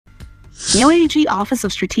UAAG Office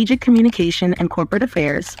of Strategic Communication and Corporate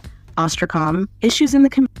Affairs, OSTRACOM, issues in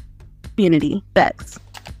the community, BECS.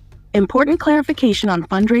 Important clarification on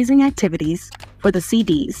fundraising activities for the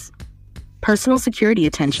CDs. Personal security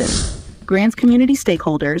attention. Grants community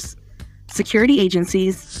stakeholders, security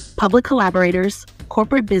agencies, public collaborators,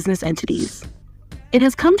 corporate business entities. It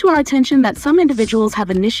has come to our attention that some individuals have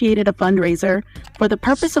initiated a fundraiser for the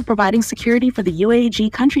purpose of providing security for the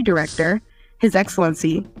UAAG Country Director, His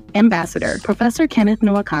Excellency, Ambassador, Professor Kenneth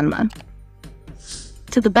Nwakanma.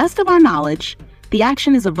 To the best of our knowledge, the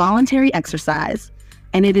action is a voluntary exercise,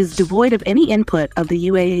 and it is devoid of any input of the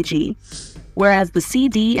UAAG, whereas the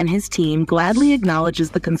CD and his team gladly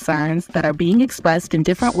acknowledges the concerns that are being expressed in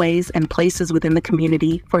different ways and places within the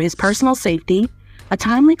community for his personal safety. A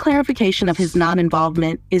timely clarification of his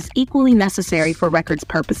non-involvement is equally necessary for records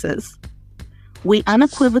purposes. We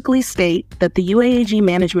unequivocally state that the UAAG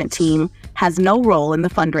management team has no role in the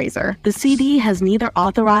fundraiser. The CD has neither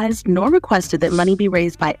authorized nor requested that money be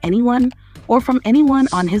raised by anyone or from anyone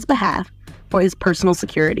on his behalf for his personal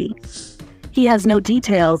security. He has no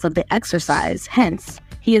details of the exercise, hence,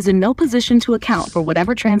 he is in no position to account for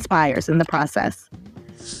whatever transpires in the process.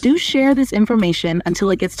 Do share this information until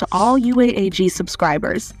it gets to all UAAG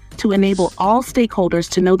subscribers to enable all stakeholders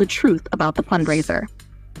to know the truth about the fundraiser.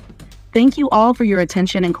 Thank you all for your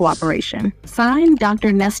attention and cooperation. Signed,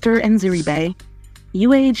 Dr. Nestor Nziribe,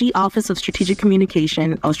 UAAG Office of Strategic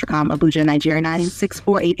Communication, OSTRACOM, Abuja, Nigeria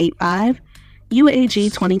 964885,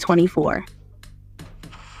 UAAG 2024.